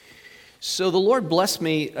So the Lord blessed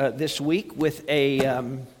me this week with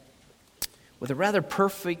a rather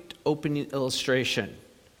perfect opening illustration,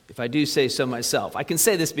 if I do say so myself. I can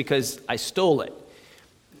say this because I stole it,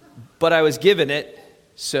 but I was given it,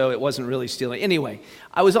 so it wasn't really stealing. Anyway,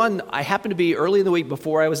 I happened to be early in the week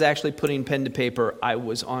before I was actually putting pen to paper. I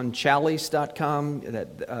was on Chalice.com.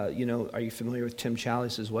 Are you familiar with Tim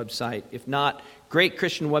Chalice's website? If not, great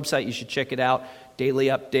Christian website. You should check it out. Daily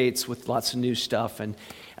updates with lots of new stuff. And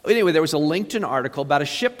anyway, there was a LinkedIn article about a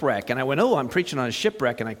shipwreck, and I went, I'm preaching on a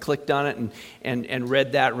shipwreck, and I clicked on it and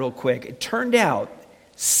read that real quick. It turned out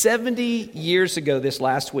 70 years ago this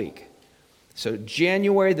last week, so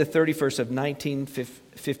January the 31st of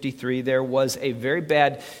 1953, there was a very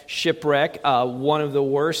bad shipwreck, one of the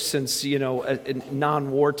worst since,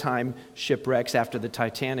 non-wartime shipwrecks after the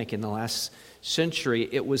Titanic in the last century.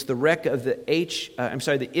 It was the wreck of the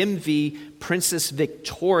MV Princess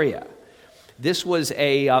Victoria. This was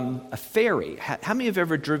a ferry. How many have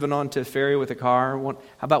ever driven onto a ferry with a car?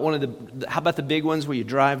 How about the big ones where you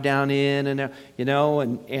drive down in and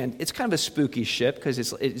it's kind of a spooky ship because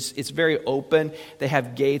it's very open. They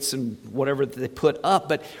have gates and whatever they put up.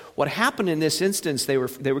 But what happened in this instance? They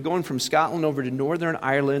were going from Scotland over to Northern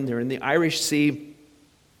Ireland. They're in the Irish Sea,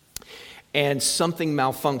 and something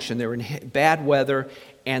malfunctioned. They were in bad weather,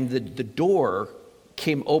 and the door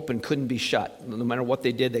came open, couldn't be shut. No matter what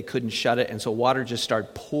they did, they couldn't shut it. And so water just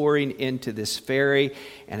started pouring into this ferry,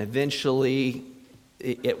 and eventually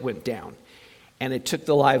it went down. And it took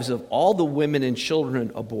the lives of all the women and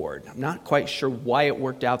children aboard. I'm not quite sure why it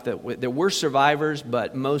worked out that there were survivors,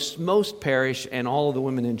 but most perished, and all of the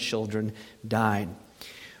women and children died.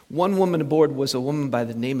 One woman aboard was a woman by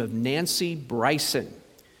the name of Nancy Bryson.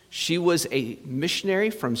 She was a missionary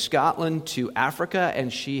from Scotland to Africa,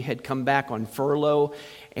 and she had come back on furlough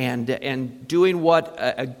and doing what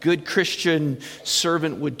a good Christian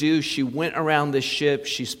servant would do. She went around the ship.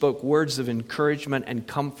 She spoke words of encouragement and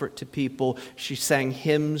comfort to people. She sang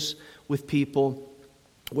hymns with people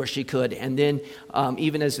where she could. And then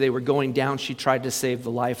even as they were going down, she tried to save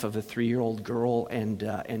the life of a 3-year-old girl and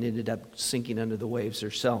ended up sinking under the waves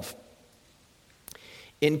herself.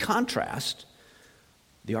 In contrast,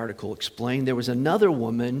 the article explained, there was another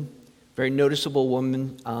woman, very noticeable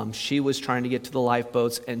woman. She was trying to get to the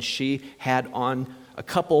lifeboats, and she had on a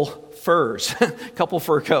couple furs, a couple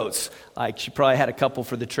fur coats. Like she probably had a couple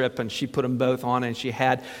for the trip, and she put them both on, and she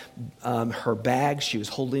had her bags. She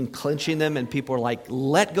was clenching them, and people were like,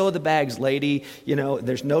 "Let go of the bags, lady.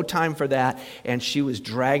 There's no time for that." And she was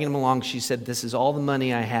dragging them along. She said, "This is all the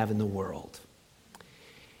money I have in the world."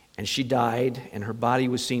 And she died, and her body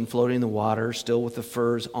was seen floating in the water, still with the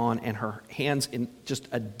furs on, and her hands in just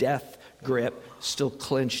a death grip, still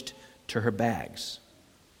clenched to her bags.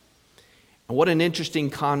 And what an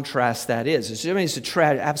interesting contrast that is. It's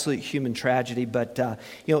absolute human tragedy, but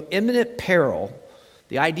imminent peril,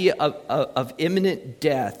 the idea of imminent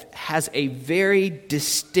death, has a very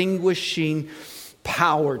distinguishing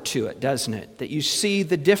power to it, doesn't it? That you see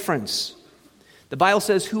the difference. The Bible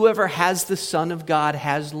says, whoever has the Son of God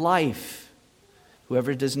has life.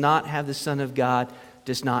 Whoever does not have the Son of God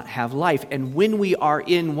does not have life. And when we are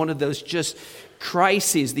in one of those just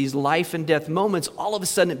crises, these life and death moments, all of a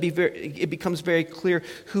sudden it becomes very clear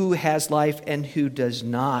who has life and who does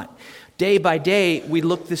not. Day by day, we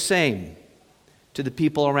look the same to the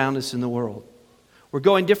people around us in the world. We're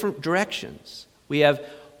going different directions. We have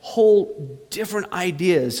whole different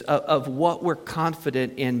ideas of what we're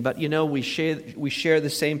confident in, but we share the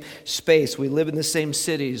same space. We live in the same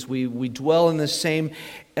cities. We dwell in the same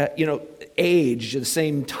age, the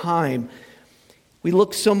same time. We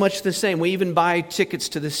look so much the same. We even buy tickets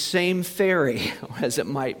to the same ferry, as it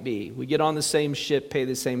might be. We get on the same ship, pay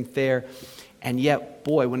the same fare, and yet,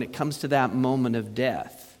 boy, when it comes to that moment of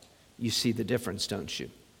death, you see the difference, don't you?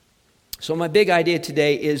 So my big idea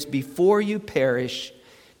today is, before you perish,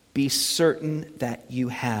 be certain that you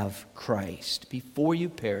have Christ. Before you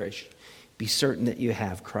perish, be certain that you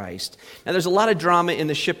have Christ. Now, there's a lot of drama in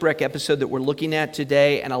the shipwreck episode that we're looking at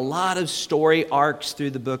today, and a lot of story arcs through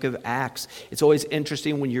the book of Acts. It's always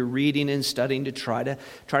interesting when you're reading and studying to try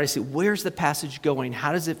to see, where's the passage going?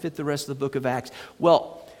 How does it fit the rest of the book of Acts?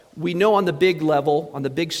 Well, we know on the big level, on the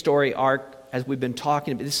big story arc, as we've been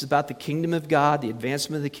talking about, this is about the kingdom of God, the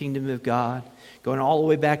advancement of the kingdom of God. Going all the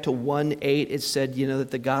way back to 1:8, it said,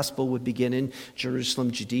 that the gospel would begin in Jerusalem,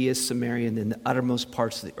 Judea, Samaria, and then the uttermost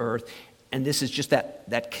parts of the earth. And this is just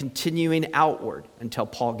that continuing outward until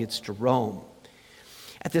Paul gets to Rome.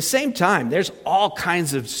 At the same time, there's all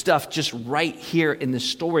kinds of stuff just right here in the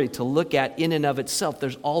story to look at in and of itself.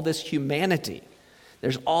 There's all this humanity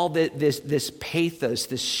There's all this pathos,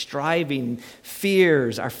 this striving,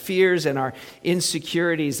 fears, our fears and our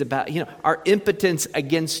insecurities about, our impotence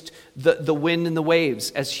against the wind and the waves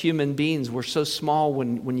as human beings. We're so small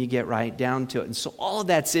when you get right down to it. And so all of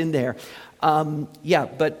that's in there.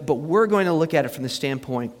 But we're going to look at it from the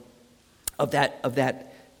standpoint of that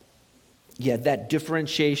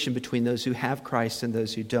differentiation between those who have Christ and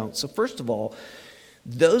those who don't. So first of all,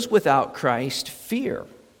 those without Christ fear.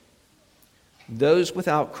 Those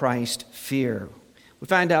without Christ fear. We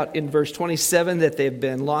find out in verse 27 that they've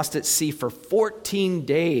been lost at sea for 14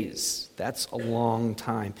 days. That's a long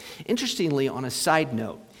time. Interestingly, on a side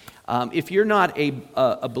note, if you're not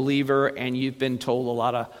a believer and you've been told a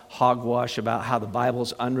lot of hogwash about how the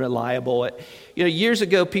Bible's unreliable, years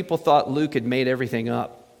ago people thought Luke had made everything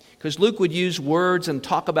up. Because Luke would use words and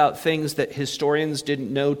talk about things that historians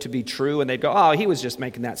didn't know to be true, and they'd go, oh, he was just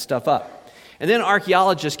making that stuff up. And then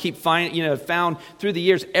archaeologists keep found through the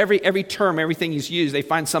years, every term, everything he's used, they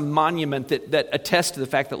find some monument that attests to the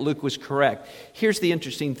fact that Luke was correct. Here's the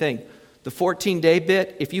interesting thing. The 14-day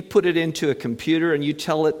bit, if you put it into a computer and you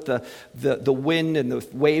tell it the wind and the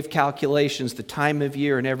wave calculations, the time of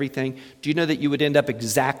year and everything, do you know that you would end up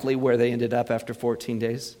exactly where they ended up after 14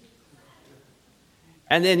 days?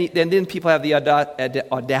 And then people have the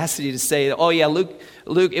audacity to say, oh yeah, Luke,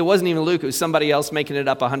 it wasn't even Luke, it was somebody else making it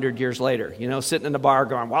up 100 years later, sitting in the bar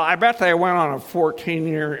going, well, I bet they went on a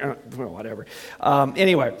 14-year, whatever.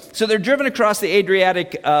 Anyway, so they're driven across the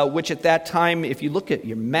Adriatic, which at that time, if you look at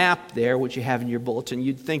your map there, which you have in your bulletin,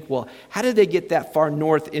 you'd think, well, how did they get that far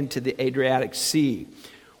north into the Adriatic Sea?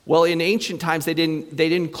 Well, in ancient times, they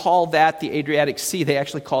didn't call that the Adriatic Sea. They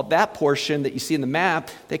actually called that portion that you see in the map,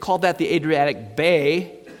 they called that the Adriatic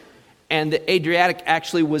Bay. And the Adriatic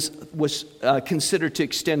actually was considered to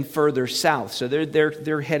extend further south. So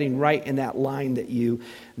they're heading right in that line that you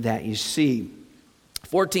see.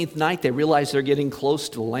 14th night, they realize they're getting close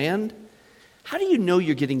to land. How do you know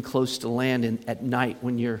you're getting close to land at night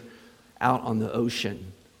when you're out on the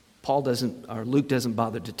ocean? Luke doesn't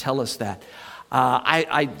bother to tell us that.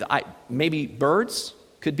 Maybe birds,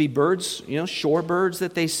 could be birds, shore birds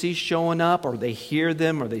that they see showing up, or they hear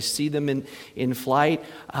them, or they see them in flight.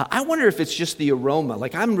 I wonder if it's just the aroma.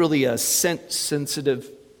 Like, I'm really a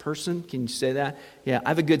scent-sensitive person. Can you say that? Yeah, I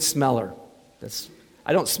have a good smeller.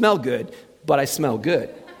 I don't smell good, but I smell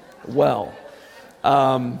good. Well,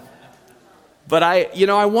 but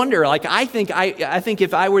I wonder. Like, I think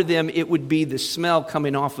if I were them, it would be the smell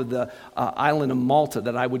coming off of the island of Malta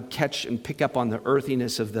that I would catch and pick up on the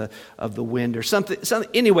earthiness of the wind or something.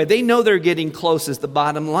 Anyway, they know they're getting close is the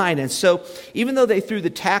bottom line. And so, even though they threw the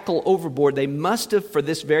tackle overboard, they must have, for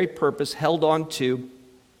this very purpose, held on to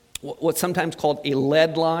what's sometimes called a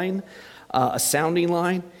lead line, a sounding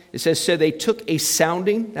line. It says, so they took a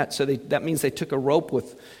sounding. That means they took a rope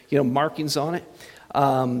with markings on it.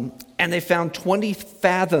 And they found 20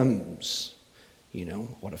 fathoms. You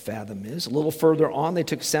know what a fathom is. A little further on, they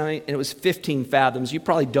took a sounding, and it was 15 fathoms. You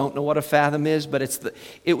probably don't know what a fathom is, but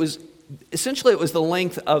it was the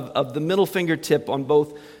length of the middle fingertip on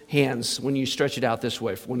both hands when you stretch it out this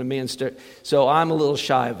way. When a man so I'm a little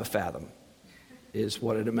shy of a fathom, is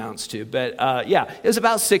what it amounts to. But it was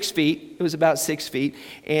about 6 feet. It was about 6 feet,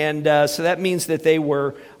 and so that means that they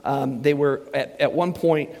were at one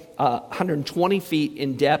point 120 feet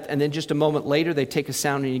in depth, and then just a moment later they take a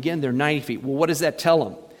sounding again. They're 90 feet. Well, what does that tell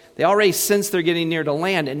them? They already sense they're getting near to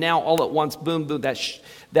land, and now all at once, boom, boom,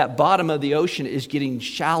 that bottom of the ocean is getting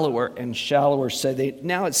shallower and shallower. So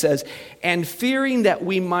now it says, and fearing that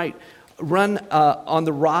we might run on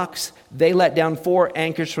the rocks, they let down 4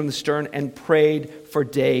 anchors from the stern and prayed for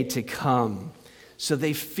day to come. So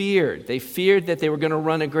they feared that they were going to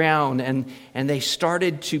run aground, and they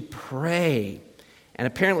started to pray. And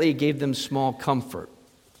apparently it gave them small comfort.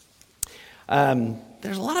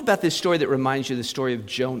 There's a lot about this story that reminds you of the story of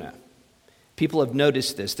Jonah. People have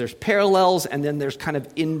noticed this. There's parallels, and then there's kind of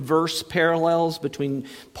inverse parallels between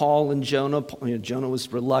Paul and Jonah. Jonah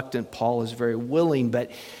was reluctant. Paul is very willing, but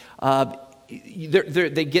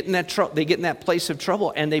they get in that place of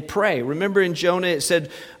trouble, and they pray. Remember in Jonah, it said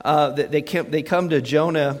that they come to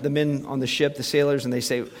Jonah, the men on the ship, the sailors, and they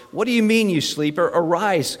say, "What do you mean, you sleeper?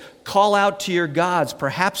 Arise, call out to your gods.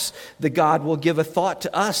 Perhaps the God will give a thought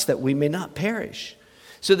to us that we may not perish."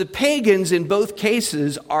 So the pagans in both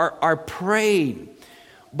cases are praying.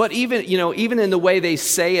 But even in the way they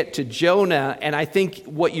say it to Jonah, and I think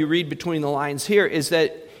what you read between the lines here is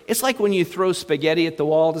that it's like when you throw spaghetti at the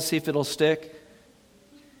wall to see if it'll stick.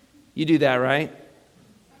 You do that, right?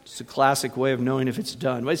 It's a classic way of knowing if it's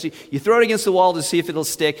done. You throw it against the wall to see if it'll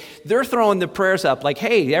stick. They're throwing the prayers up like,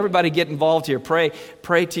 hey, everybody get involved here. Pray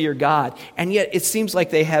to your God. And yet it seems like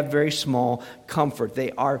they have very small comfort.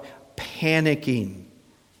 They are panicking.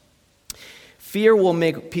 Fear will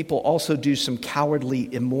make people also do some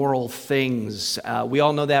cowardly, immoral things. We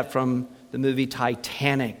all know that from the movie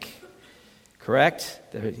Titanic, correct?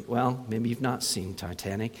 Well, maybe you've not seen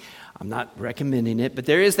Titanic. I'm not recommending it, but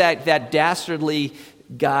there is that dastardly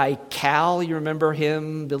guy, Cal, you remember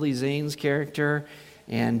him, Billy Zane's character?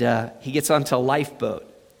 And he gets onto a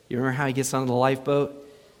lifeboat. You remember how he gets onto the lifeboat?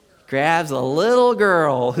 Grabs a little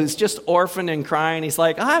girl who's just orphaned and crying. He's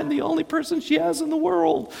like, I'm the only person she has in the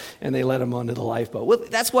world. And they let him onto the lifeboat. Well,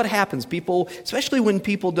 that's what happens. People, especially when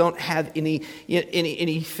people don't have any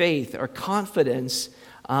faith or confidence,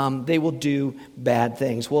 they will do bad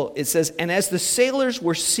things. Well, it says, and as the sailors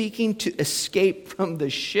were seeking to escape from the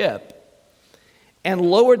ship and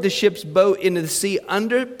lowered the ship's boat into the sea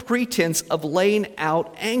under pretense of laying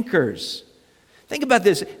out anchors. Think about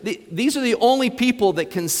this. These are the only people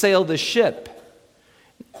that can sail the ship.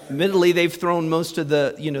 Admittedly, they've thrown most of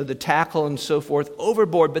the tackle and so forth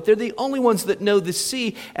overboard, but they're the only ones that know the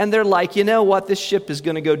sea, and they're like, you know what, this ship is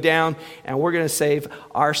going to go down, and we're going to save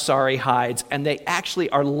our sorry hides. And they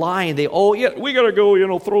actually are lying. We got to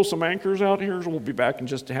go, throw some anchors out here. We'll be back in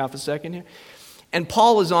just a half a second here. And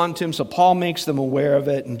Paul is on to him, so Paul makes them aware of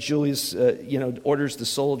it, and Julius, orders the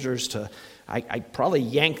soldiers to, I probably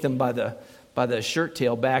yank them by the shirt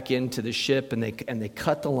tail back into the ship, and they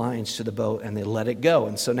cut the lines to the boat and they let it go.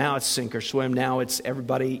 And so now it's sink or swim. Now it's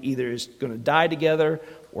everybody either is going to die together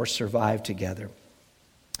or survive together.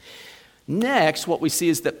 Next, what we see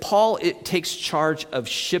is that Paul takes charge of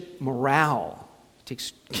ship morale.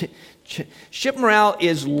 Ship morale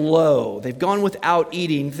is low. They've gone without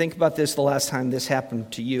eating. Think about this the last time this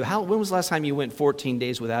happened to you. When was the last time you went 14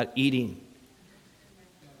 days without eating?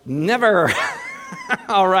 Never.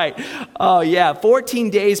 All right. Oh, yeah. 14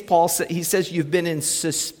 days, he says you've been in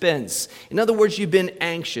suspense. In other words, you've been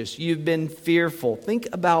anxious. You've been fearful. Think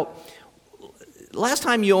about last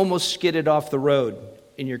time you almost skidded off the road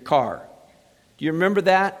in your car. Do you remember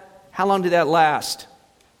that? How long did that last?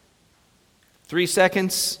 3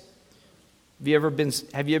 seconds? Have you ever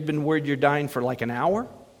been worried you're dying for like an hour?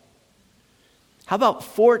 How about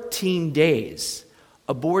 14 days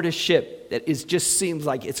aboard a ship that just seems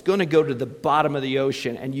like it's going to go to the bottom of the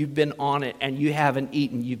ocean, and you've been on it and you haven't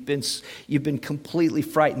eaten. You've been completely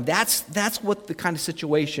frightened. That's what the kind of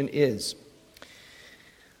situation is.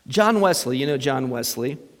 John Wesley, you know John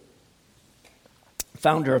Wesley,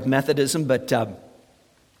 founder of Methodism, but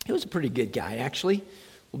he was a pretty good guy actually.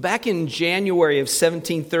 Well, back in January of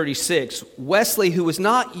 1736, Wesley, who was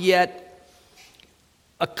not yet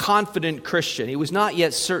a confident Christian, he was not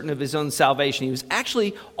yet certain of his own salvation. He was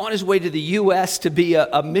actually on his way to the U.S. to be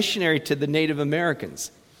a missionary to the Native Americans.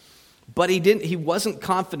 But he wasn't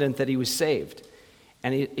confident that he was saved.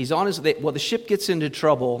 And he's on his way. Well, the ship gets into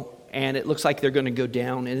trouble, and it looks like they're going to go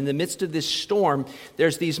down. And in the midst of this storm,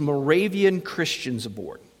 there's these Moravian Christians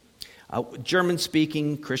aboard.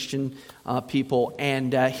 German-speaking Christian people,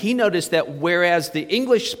 and he noticed that whereas the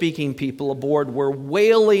English-speaking people aboard were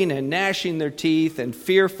wailing and gnashing their teeth and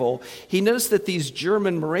fearful, he noticed that these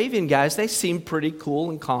German Moravian guys, they seemed pretty cool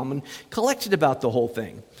and calm and collected about the whole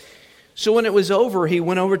thing. So when it was over, he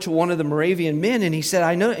went over to one of the Moravian men, and he said,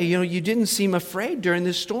 I know, you didn't seem afraid during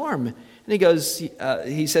this storm. And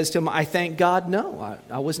he says to him, I thank God, no,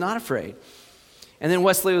 I was not afraid. And then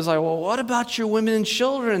Wesley was like, well, what about your women and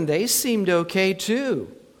children? They seemed okay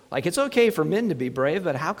too. Like, it's okay for men to be brave,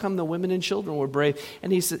 but how come the women and children were brave?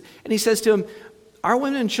 And he says to him, our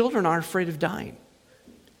women and children aren't afraid of dying.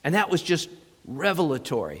 And that was just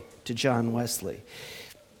revelatory to John Wesley.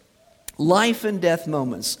 Life and death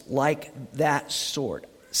moments like that sort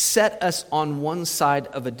set us on one side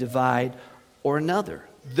of a divide or another.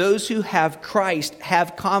 Those who have Christ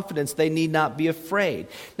have confidence. They need not be afraid.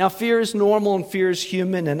 Now, fear is normal and fear is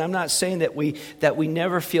human, and I'm not saying that we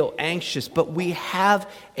never feel anxious, but we have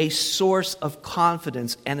a source of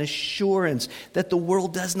confidence and assurance that the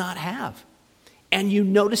world does not have. And you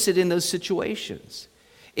notice it in those situations.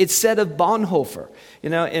 It's said of Bonhoeffer,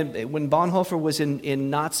 and when Bonhoeffer was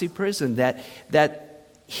in Nazi prison, that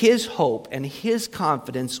his hope and his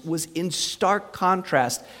confidence was in stark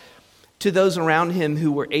contrast to those around him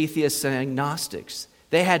who were atheists and agnostics.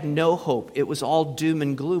 They had no hope. It was all doom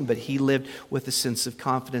and gloom, but he lived with a sense of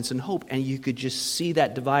confidence and hope, and you could just see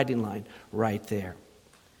that dividing line right there.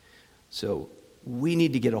 So we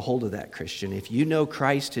need to get a hold of that, Christian. If you know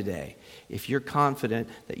Christ today, if you're confident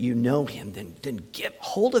that you know him, then get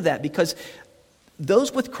hold of that, because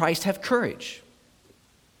those with Christ have courage.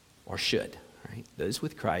 or should, right? Those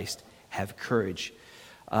with Christ have courage.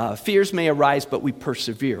 Fears may arise, but we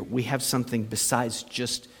persevere. We have something besides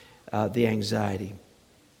just the anxiety.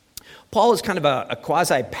 Paul is kind of a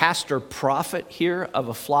quasi-pastor prophet here of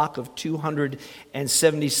a flock of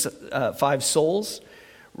 275 souls.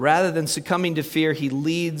 Rather than succumbing to fear, he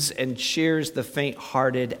leads and cheers the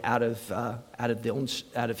faint-hearted out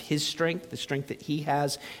of his strength, the strength that he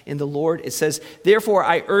has in the Lord. It says, "Therefore,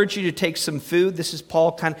 I urge you to take some food." This is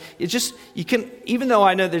Paul even though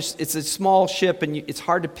I know it's a small ship and it's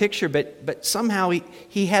hard to picture, but somehow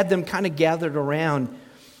he had them kind of gathered around,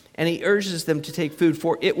 and he urges them to take food,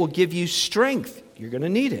 for it will give you strength. You're going to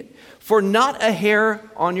need it. For not a hair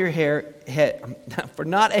on your head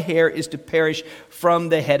is to perish from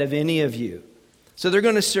the head of any of you. So they're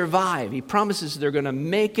going to survive. He promises they're going to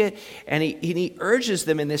make it, and he urges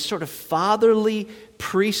them in this sort of fatherly,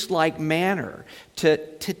 priest-like manner to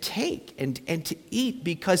take and to eat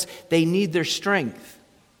because they need their strength.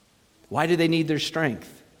 Why do they need their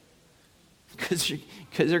strength? Because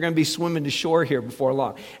they're going to be swimming to shore here before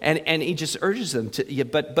long. And he just urges them to,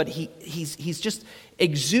 but he's just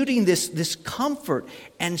exuding this comfort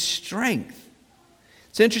and strength.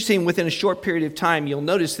 It's interesting, within a short period of time, you'll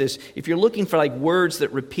notice this. If you're looking for like words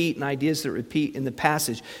that repeat and ideas that repeat in the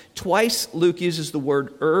passage, twice Luke uses the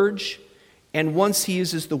word urge, and once he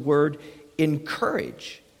uses the word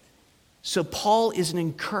encourage. So Paul is an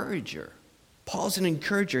encourager. Paul's an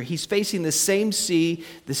encourager. He's facing the same sea,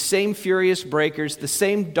 the same furious breakers, the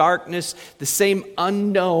same darkness, the same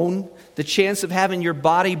unknown, the chance of having your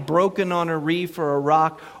body broken on a reef or a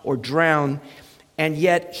rock or drown. And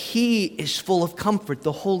yet he is full of comfort.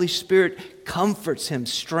 The Holy Spirit comforts him,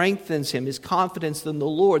 strengthens him, his confidence in the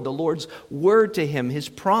Lord's word to him, his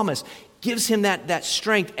promise, gives him that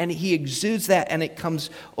strength, and he exudes that, and it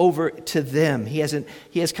comes over to them. He has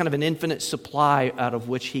kind of an infinite supply out of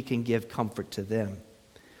which he can give comfort to them.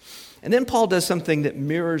 And then Paul does something that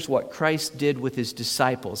mirrors what Christ did with his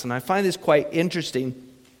disciples, and I find this quite interesting.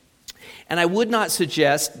 And I would not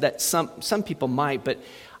suggest that some people might, but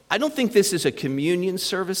I don't think this is a communion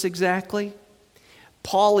service exactly.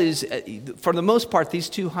 Paul is, for the most part, these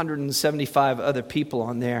 275 other people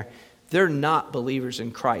on there, they're not believers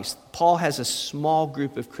in Christ. Paul has a small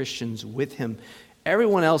group of Christians with him.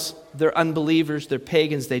 Everyone else, they're unbelievers, they're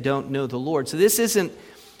pagans, they don't know the Lord. So this isn't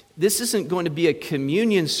going to be a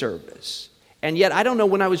communion service. And yet, I don't know,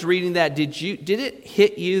 when I was reading that, did it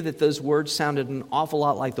hit you that those words sounded an awful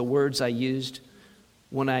lot like the words I used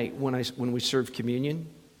when we served communion,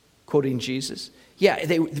 quoting Jesus? Yeah,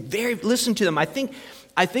 listen to them. I think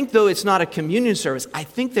though it's not a communion service, I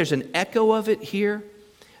think there's an echo of it here,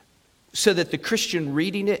 so that the Christian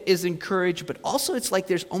reading it is encouraged, but also it's like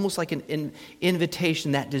there's almost like an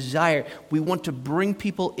invitation, that desire. We want to bring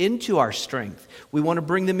people into our strength. We want to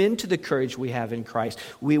bring them into the courage we have in Christ.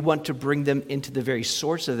 We want to bring them into the very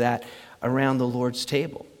source of that around the Lord's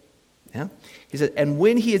table. Yeah? He said, and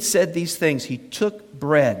when he had said these things, he took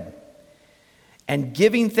bread, and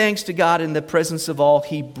giving thanks to God in the presence of all,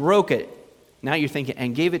 he broke it. Now you're thinking,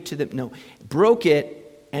 and gave it to them. No, broke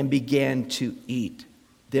it and began to eat.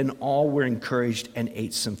 Then all were encouraged and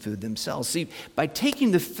ate some food themselves. See, by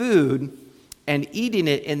taking the food and eating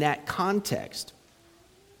it in that context,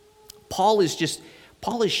 Paul is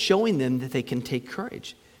showing them that they can take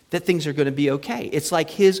courage, that things are going to be okay. It's like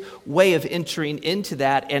his way of entering into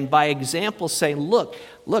that, and by example saying, look,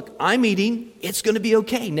 I'm eating, it's going to be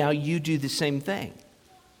okay. Now you do the same thing.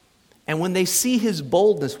 And when they see his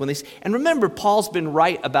boldness, and remember, Paul's been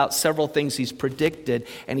right about several things he's predicted,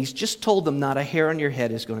 and he's just told them not a hair on your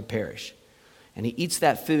head is going to perish. And he eats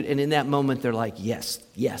that food, and in that moment, they're like, yes,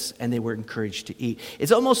 and they were encouraged to eat.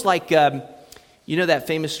 It's almost like, that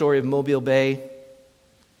famous story of Mobile Bay?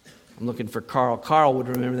 I'm looking for Carl. Carl would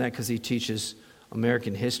remember that because he teaches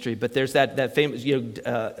American history. But there's that famous,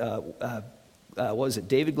 what was it,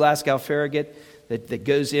 David Glasgow Farragut, that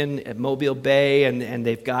goes in at Mobile Bay, and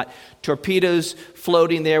they've got torpedoes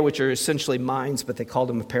floating there, which are essentially mines, but they called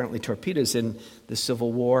them apparently torpedoes in the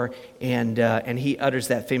Civil War. And he utters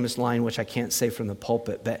that famous line, which I can't say from the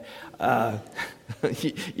pulpit, but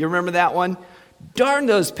you remember that one? Darn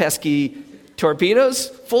those pesky torpedoes,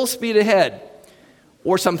 full speed ahead,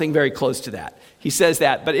 or something very close to that. He says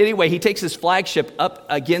that. But anyway, he takes his flagship up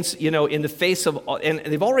against, in the face of, and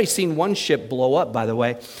they've already seen one ship blow up, by the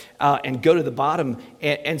way, and go to the bottom.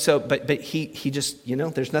 And so, but he just,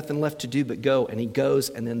 there's nothing left to do but go. And he goes,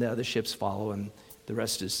 and then the other ships follow, and the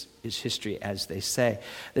rest is history, as they say.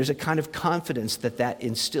 There's a kind of confidence that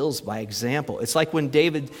instills by example. It's like when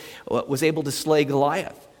David was able to slay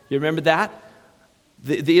Goliath. You remember that?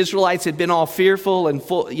 The Israelites had been all fearful and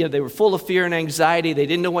full, they were full of fear and anxiety. They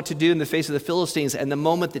didn't know what to do in the face of the Philistines. And the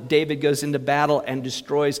moment that David goes into battle and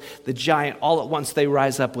destroys the giant, all at once they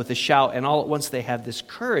rise up with a shout, and all at once they have this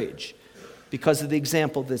courage because of the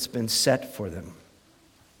example that's been set for them.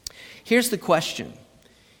 Here's the question.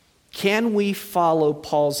 Can we follow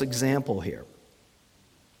Paul's example here?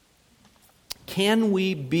 Can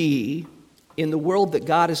we be, in the world that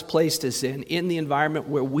God has placed us in the environment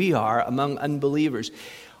where we are among unbelievers,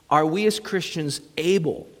 are we as Christians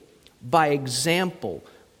able, by example,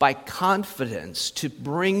 by confidence, to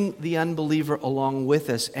bring the unbeliever along with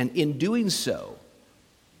us, and in doing so,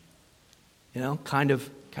 kind of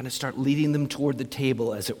start leading them toward the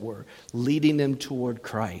table, as it were, leading them toward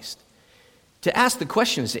Christ? To ask the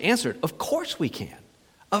question is to answer it. Of course we can.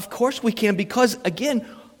 Of course we can, because, again,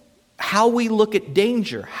 how we look at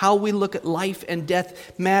danger, how we look at life and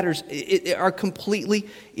death matters are completely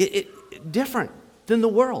different than the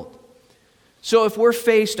world. So if we're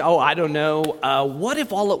faced, what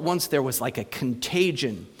if all at once there was like a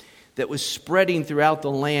contagion that was spreading throughout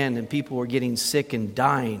the land and people were getting sick and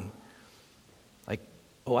dying? Like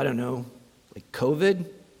COVID,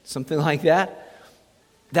 something like that?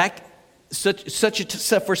 For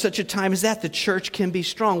such a time as that, the church can be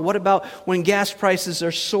strong. What about when gas prices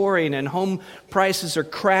are soaring and home prices are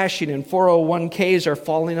crashing and 401ks are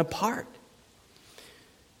falling apart?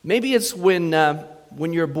 Maybe it's when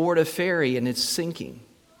you're aboard a ferry and it's sinking,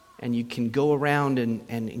 and you can go around and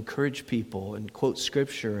encourage people and quote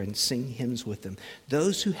scripture and sing hymns with them.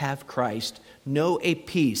 Those who have Christ know a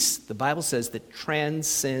peace, the Bible says, that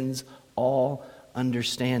transcends all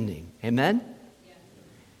understanding. Amen?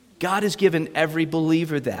 God has given every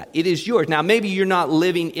believer that. It is yours. Now, maybe you're not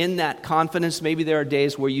living in that confidence. Maybe there are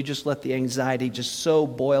days where you just let the anxiety just so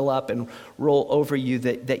boil up and roll over you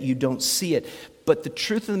that you don't see it. But the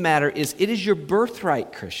truth of the matter is, it is your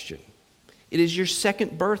birthright, Christian. It is your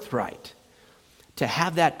second birthright to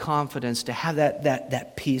have that confidence, to have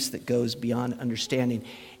that peace that goes beyond understanding.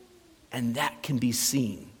 And that can be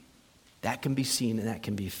seen. That can be seen and that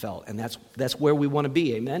can be felt. And that's where we want to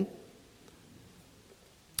be. Amen?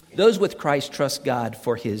 Those with Christ trust God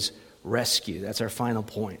for his rescue. That's our final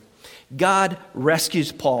point. God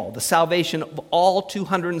rescues Paul. The salvation of all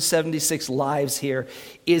 276 lives here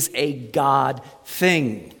is a God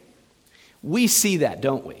thing. We see that,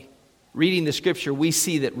 don't we? Reading the scripture, we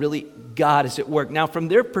see that really God is at work. Now, from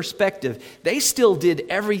their perspective, they still did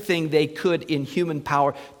everything they could in human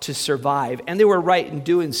power to survive, and they were right in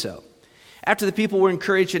doing so. After the people were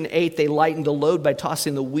encouraged and ate, they lightened the load by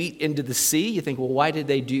tossing the wheat into the sea. You think, well, why did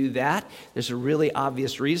they do that? There's a really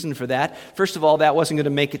obvious reason for that. First of all, that wasn't going to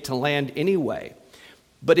make it to land anyway.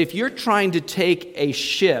 But if you're trying to take a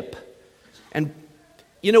ship, and,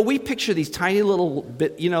 we picture these tiny little,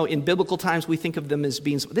 in biblical times, we think of them as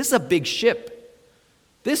being, this is a big ship.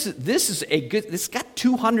 It's got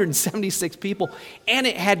 276 people, and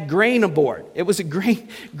it had grain aboard. It was a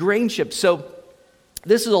grain ship. So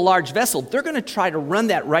this is a large vessel. They're going to try to run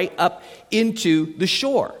that right up into the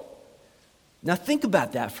shore. Now think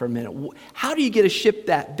about that for a minute. How do you get a ship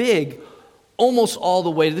that big almost all the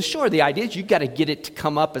way to the shore? The idea is you've got to get it to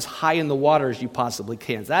come up as high in the water as you possibly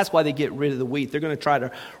can. So that's why they get rid of the wheat. They're going to try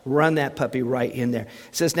to run that puppy right in there.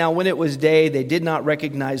 It says, now when it was day, they did not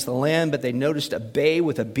recognize the land, but they noticed a bay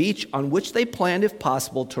with a beach on which they planned, if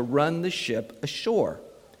possible, to run the ship ashore.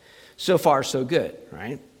 So far, so good,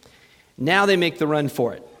 right? Now they make the run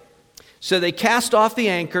for it. So they cast off the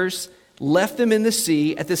anchors, left them in the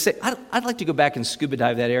sea. I'd like to go back and scuba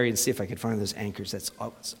dive that area and see if I could find those anchors.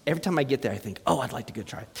 Every time I get there, I think, I'd like to go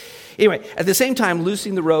try it. Anyway, at the same time,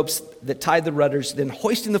 loosing the ropes that tied the rudders, then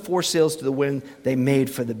hoisting the foresails to the wind, they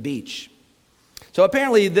made for the beach. So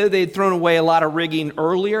apparently, though they'd thrown away a lot of rigging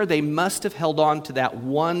earlier, they must have held on to that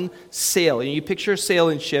one sail. And you picture a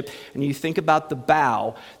sailing ship, and you think about the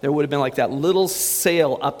bow, there would have been like that little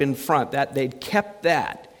sail up in front. That they'd kept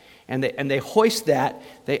that, and they hoist that.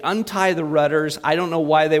 They untie the rudders. I don't know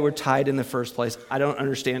why they were tied in the first place. I don't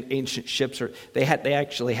understand ancient ships. They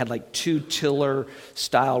actually had like 2 tiller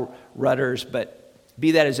style rudders, but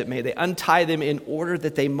be that as it may, they untie them in order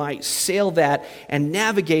that they might sail that and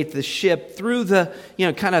navigate the ship through the,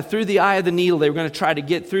 through the eye of the needle. They were going to try to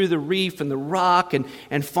get through the reef and the rock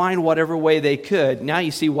and find whatever way they could. Now you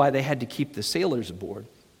see why they had to keep the sailors aboard.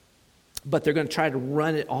 But they're going to try to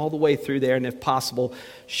run it all the way through there and, if possible,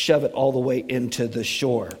 shove it all the way into the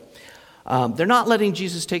shore. They're not letting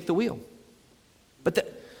Jesus take the wheel. But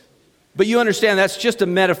you understand that's just a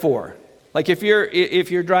metaphor. Like if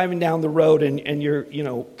you're driving down the road and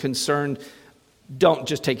you're concerned, don't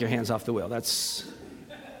just take your hands off the wheel. That's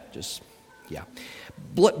just, yeah.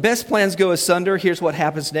 Best plans go asunder. Here's what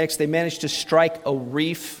happens next. They manage to strike a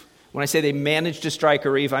reef. When I say they managed to strike a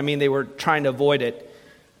reef, I mean they were trying to avoid it,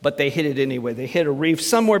 but they hit it anyway. They hit a reef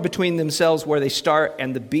somewhere between themselves where they start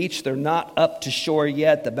and the beach. They're not up to shore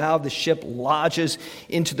yet. The bow of the ship lodges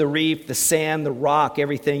into the reef, the sand, the rock,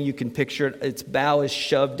 everything you can picture it. Its bow is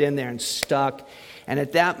shoved in there and stuck. And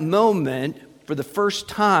at that moment, for the first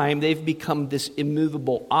time, they've become this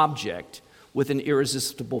immovable object with an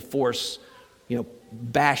irresistible force,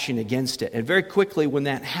 bashing against it. And very quickly when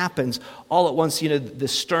that happens, all at once, the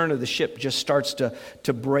stern of the ship just starts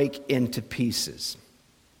to break into pieces.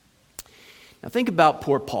 Now think about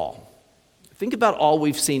poor Paul. Think about all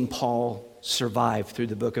we've seen Paul survive through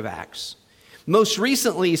the book of Acts. Most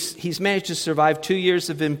recently, he's managed to survive 2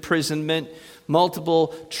 years of imprisonment,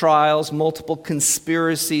 multiple trials, multiple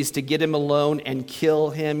conspiracies to get him alone and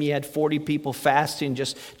kill him. He had 40 people fasting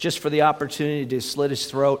just for the opportunity to slit his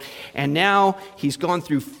throat. And now he's gone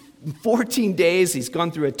through 14 days. He's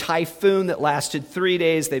gone through a typhoon that lasted 3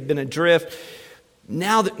 days. They've been adrift.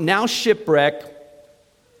 Now shipwreck.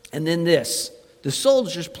 And then this. The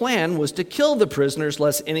soldiers' plan was to kill the prisoners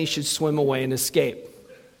lest any should swim away and escape.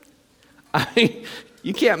 I mean,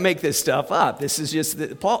 you can't make this stuff up. This is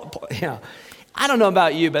just Paul. I don't know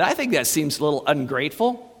about you, but I think that seems a little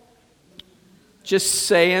ungrateful. Just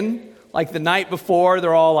saying, like the night before,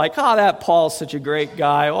 they're all like, "Oh, that Paul's such a great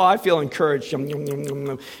guy. Oh, I feel encouraged. Oh,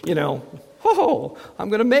 I'm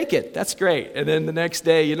going to make it. That's great." And then the next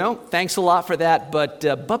day, thanks a lot for that, but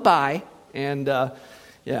bye-bye. And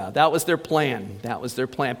that was their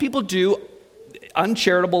plan. People do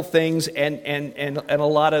uncharitable things and a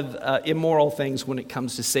lot of immoral things when it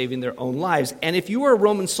comes to saving their own lives. And if you were a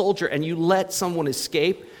Roman soldier and you let someone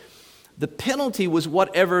escape, the penalty was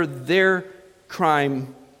whatever their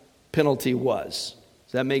crime penalty was.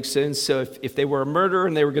 Does that make sense? So if they were a murderer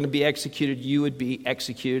and they were going to be executed, you would be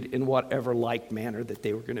executed in whatever like manner that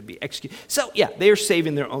they were going to be executed. So they are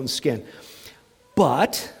saving their own skin.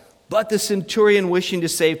 But the centurion, wishing to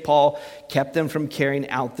save Paul, kept them from carrying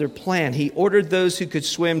out their plan. He ordered those who could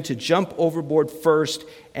swim to jump overboard first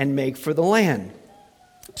and make for the land.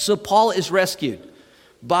 So Paul is rescued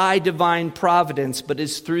by divine providence, but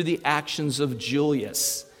is through the actions of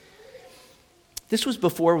Julius. This was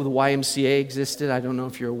before the YMCA existed. I don't know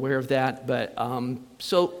if you're aware of that, but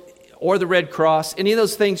or the Red Cross. Any of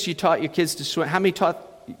those things you taught your kids to swim? How many taught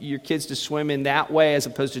your kids to swim in that way as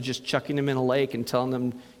opposed to just chucking them in a lake and telling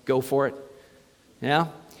them go for it? Yeah?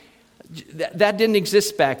 That didn't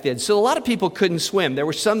exist back then. So a lot of people couldn't swim. There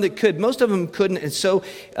were some that could. Most of them couldn't. And so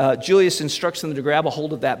Julius instructs them to grab a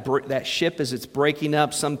hold of that ship as it's breaking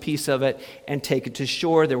up, some piece of it, and take it to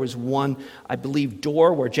shore. There was one, I believe,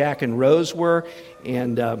 door where Jack and Rose were.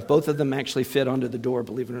 And both of them actually fit onto the door,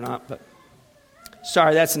 believe it or not. But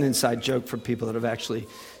sorry, that's an inside joke for people that have actually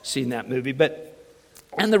seen that movie.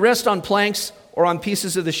 And the rest on planks or on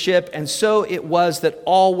pieces of the ship, and so it was that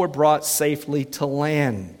all were brought safely to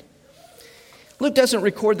land. Luke doesn't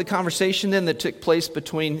record the conversation then that took place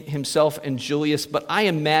between himself and Julius, but I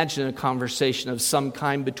imagine a conversation of some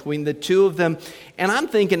kind between the two of them. And I'm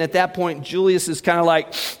thinking at that point, Julius is kind of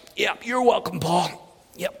like, "Yep, you're welcome, Paul.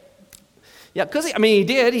 Yep." Yeah, because he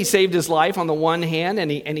did. He saved his life on the one hand,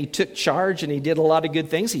 and he took charge, and he did a lot of good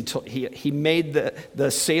things. He made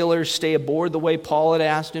the sailors stay aboard the way Paul had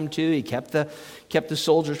asked him to. He kept the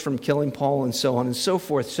soldiers from killing Paul, and so on and so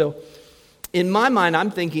forth. So, in my mind,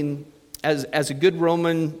 I'm thinking, as a good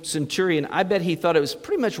Roman centurion, I bet he thought it was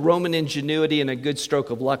pretty much Roman ingenuity and a good stroke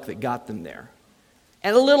of luck that got them there,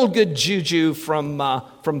 and a little good juju from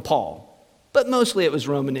Paul, but mostly it was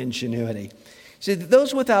Roman ingenuity. See,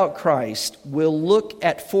 those without Christ will look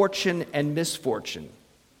at fortune and misfortune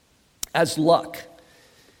as luck,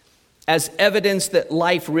 as evidence that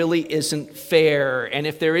life really isn't fair. And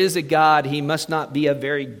if there is a God, he must not be a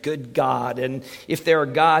very good God. And if there are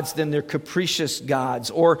gods, then they're capricious gods.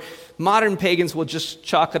 Or modern pagans will just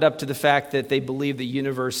chalk it up to the fact that they believe the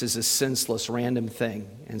universe is a senseless, random thing.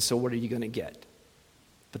 And so what are you going to get?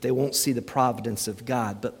 But they won't see the providence of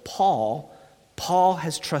God. But Paul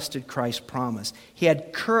has trusted Christ's promise. He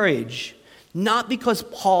had courage, not because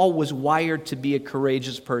Paul was wired to be a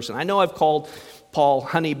courageous person. I know I've called Paul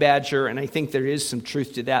honey badger, and I think there is some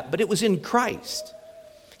truth to that, but it was in Christ.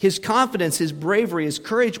 His confidence, his bravery, his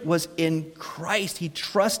courage was in Christ. He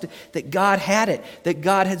trusted that God had it, that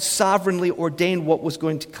God had sovereignly ordained what was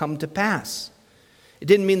going to come to pass. It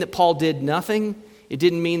didn't mean that Paul did nothing. It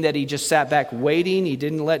didn't mean that he just sat back waiting. He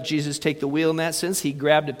didn't let Jesus take the wheel in that sense. He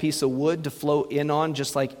grabbed a piece of wood to float in on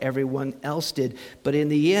just like everyone else did. But in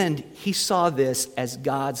the end, he saw this as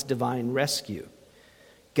God's divine rescue.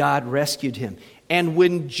 God rescued him. And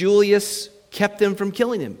when Julius kept them from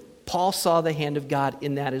killing him. Paul saw the hand of God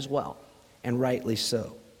in that as well, and rightly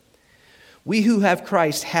so. We who have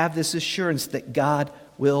Christ have this assurance that God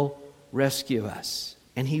will rescue us,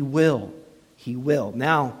 and He will. He will.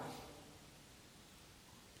 Now,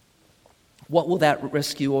 what will that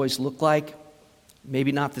rescue always look like?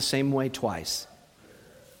 Maybe not the same way twice.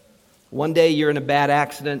 One day you're in a bad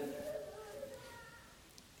accident,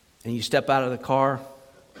 and you step out of the car,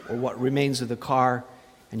 or what remains of the car,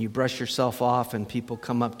 and you brush yourself off, and people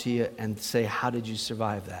come up to you and say, "How did you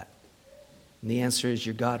survive that?" And the answer is,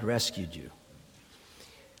 your God rescued you.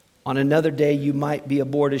 On another day, you might be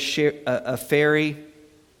aboard a ferry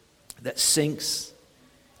that sinks,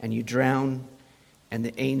 and you drown, and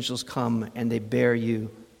the angels come and they bear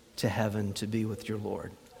you to heaven to be with your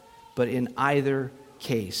Lord. But in either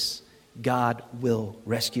case, God will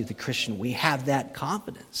rescue the Christian. We have that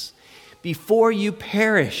confidence. Before you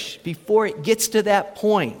perish, before it gets to that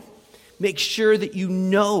point, make sure that you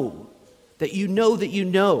know that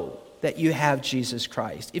you have Jesus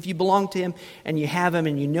Christ. If you belong to Him and you have Him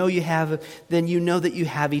and you know you have Him, then you know that you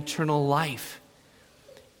have eternal life.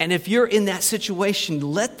 And if you're in that situation,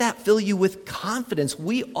 let that fill you with confidence.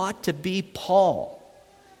 We ought to be Paul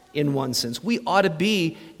in one sense. We ought to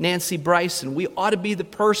be Nancy Bryson. We ought to be the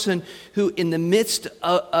person who, in the midst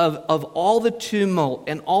of all the tumult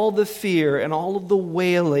and all the fear and all of the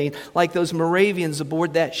wailing, like those Moravians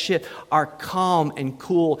aboard that ship, are calm and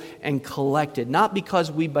cool and collected. Not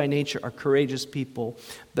because we by nature are courageous people,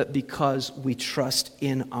 but because we trust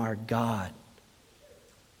in our God,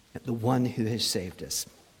 the one who has saved us.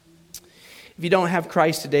 If you don't have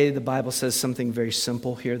Christ today, the Bible says something very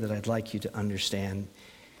simple here that I'd like you to understand.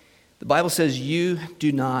 The Bible says you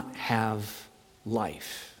do not have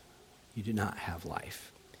life. You do not have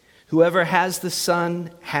life. Whoever has the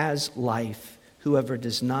Son has life. Whoever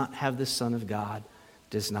does not have the Son of God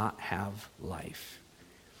does not have life.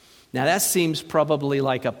 Now that seems probably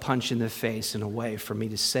like a punch in the face in a way for me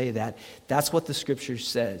to say that. That's what the Scripture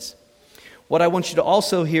says. What I want you to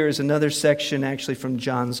also hear is another section actually from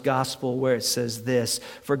John's Gospel where it says this: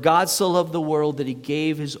 "For God so loved the world that He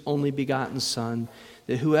gave His only begotten Son,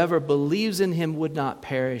 that whoever believes in Him would not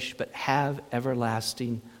perish, but have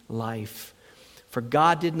everlasting life. For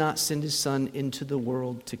God did not send His Son into the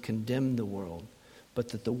world to condemn the world, but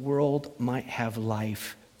that the world might have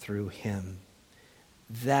life through Him."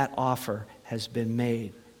 That offer has been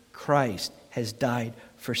made. Christ has died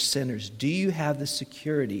for sinners. Do you have the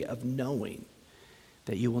security of knowing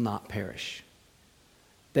that you will not perish?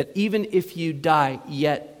 That even if you die,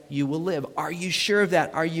 yet you will live. Are you sure of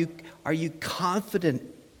that? Are you confident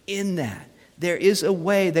in that? There is a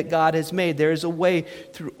way that God has made. There is a way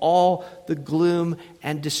through all the gloom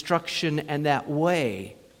and destruction, and that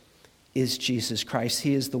way is Jesus Christ.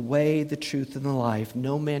 He is the way, the truth, and the life.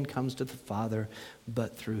 No man comes to the Father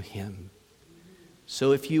but through Him.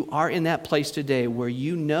 So if you are in that place today where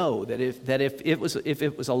you know that if it was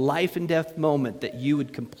a life and death moment, that you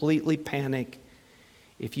would completely panic,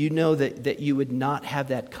 if you know that you would not have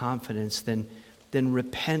that confidence, then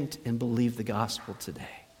repent and believe the gospel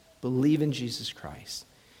today. Believe in Jesus Christ,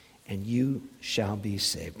 and you shall be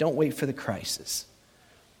saved. Don't wait for the crisis.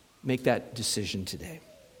 Make that decision today.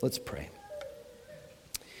 Let's pray.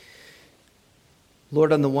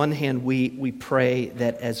 Lord, on the one hand, we pray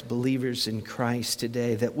that as believers in Christ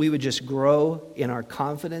today, that we would just grow in our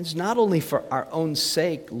confidence, not only for our own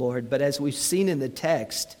sake, Lord, but as we've seen in the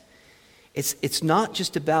text, it's not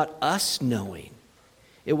just about us knowing.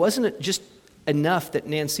 It wasn't just enough that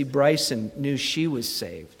Nancy Bryson knew she was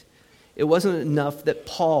saved. It wasn't enough that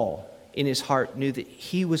Paul, in his heart, knew that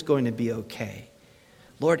he was going to be okay.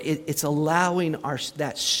 Lord, it's allowing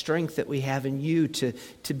that strength that we have in you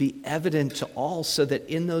to be evident to all, so that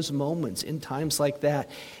in those moments, in times like that,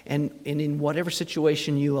 and in whatever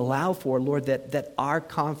situation you allow for, Lord, that our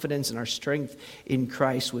confidence and our strength in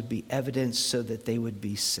Christ would be evident so that they would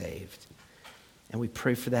be saved. And we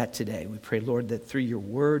pray for that today. We pray, Lord, that through your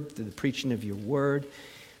word, through the preaching of your word,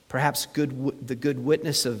 perhaps the good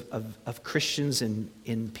witness of Christians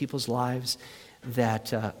in people's lives,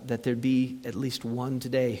 that there'd be at least one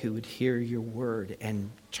today who would hear your word and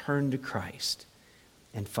turn to Christ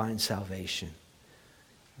and find salvation.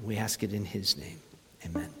 We ask it in His name.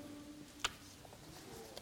 Amen.